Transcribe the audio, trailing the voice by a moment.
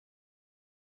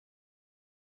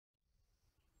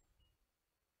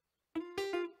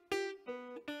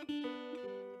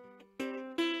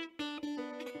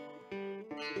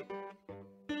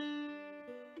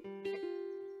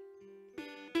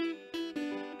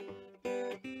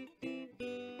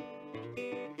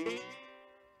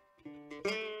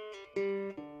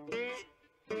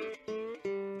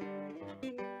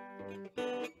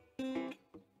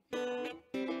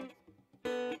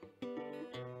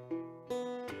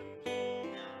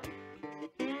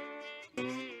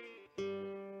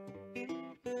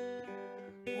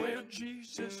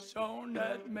Jesus on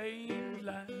that main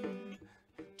line.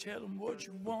 Tell him what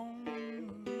you want.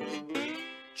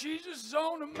 Jesus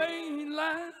on the main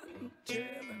line. Tell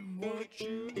him what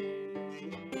you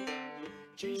want.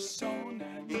 Jesus on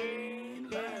that main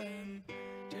line.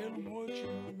 Tell him what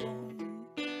you want.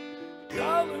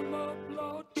 Call him up,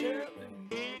 Lord. Tell him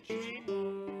what you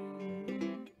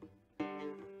want.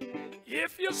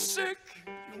 If you're sick,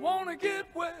 you want to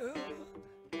get well,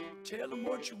 tell him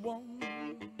what you want.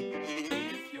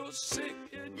 If you're sick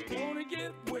and you want to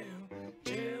get well,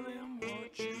 tell him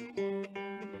what you want.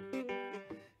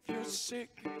 If you're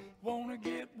sick, want to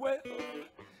get well,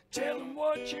 tell him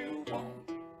what you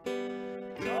want.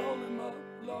 Call him up,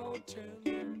 Lord, tell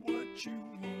him what you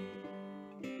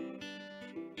want.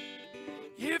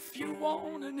 If you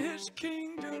want in his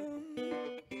kingdom,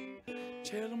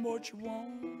 tell him what you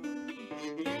want.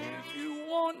 If you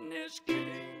want in his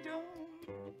kingdom,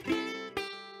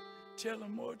 tell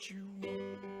him what you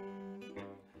want.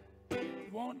 If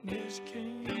you want in his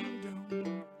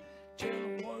kingdom, tell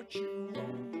him what you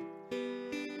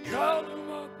want. Call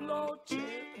him up, Lord, tell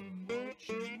him what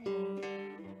you want.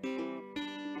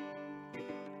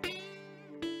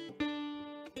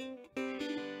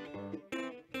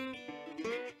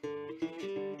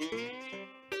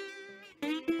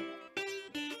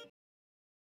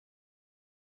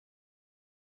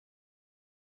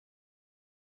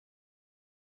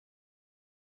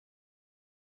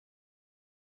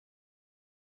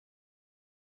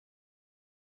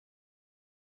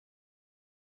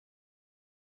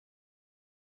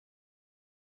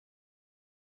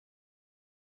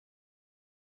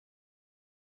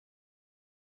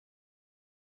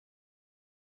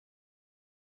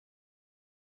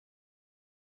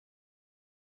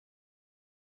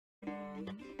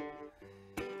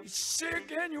 You're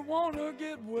sick and you want to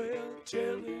get well,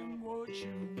 tell him what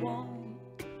you want.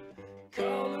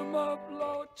 Call him up,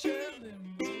 Lord, tell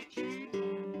him what you want.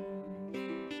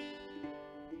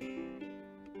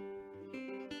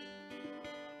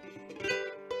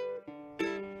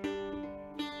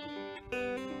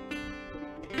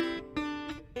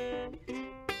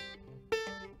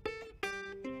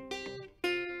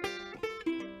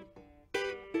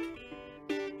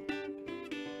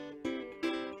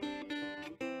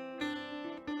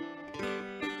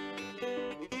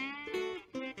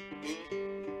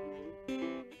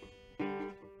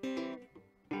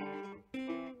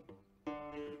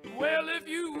 Well, if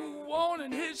you want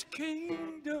in his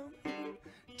kingdom,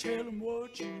 tell him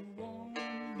what you want.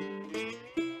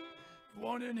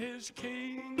 Want in his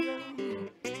kingdom,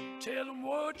 tell him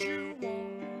what you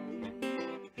want.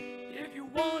 If you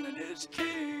want in his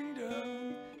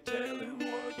kingdom, tell him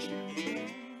what you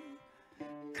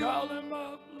want. Call him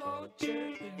up, Lord, tell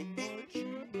him what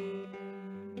you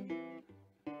want.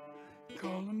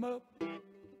 Call him up,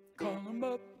 call him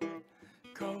up,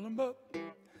 call him up.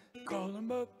 Call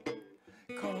him up,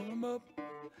 call him up,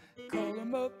 call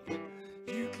him up.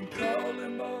 You can call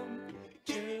him up,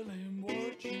 tell him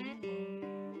what you want.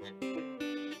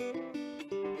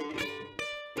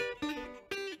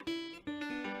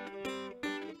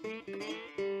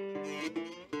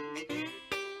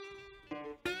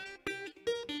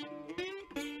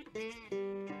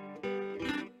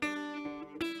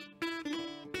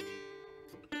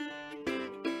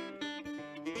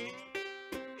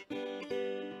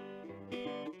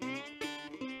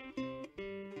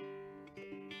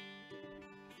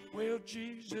 Well,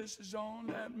 Jesus is on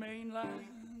that main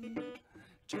line.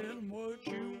 Tell him what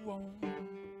you want.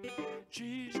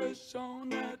 Jesus on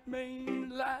that main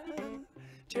line.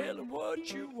 Tell him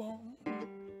what you want.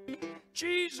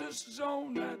 Jesus is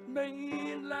on that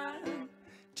main line.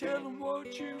 Tell him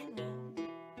what you want.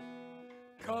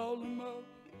 Call him up.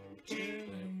 Tell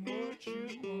him what you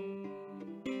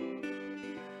want.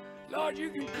 Lord, you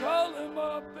can call him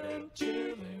up and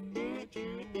tell him what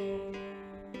you want.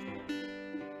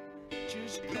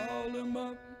 Just call him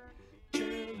up, tell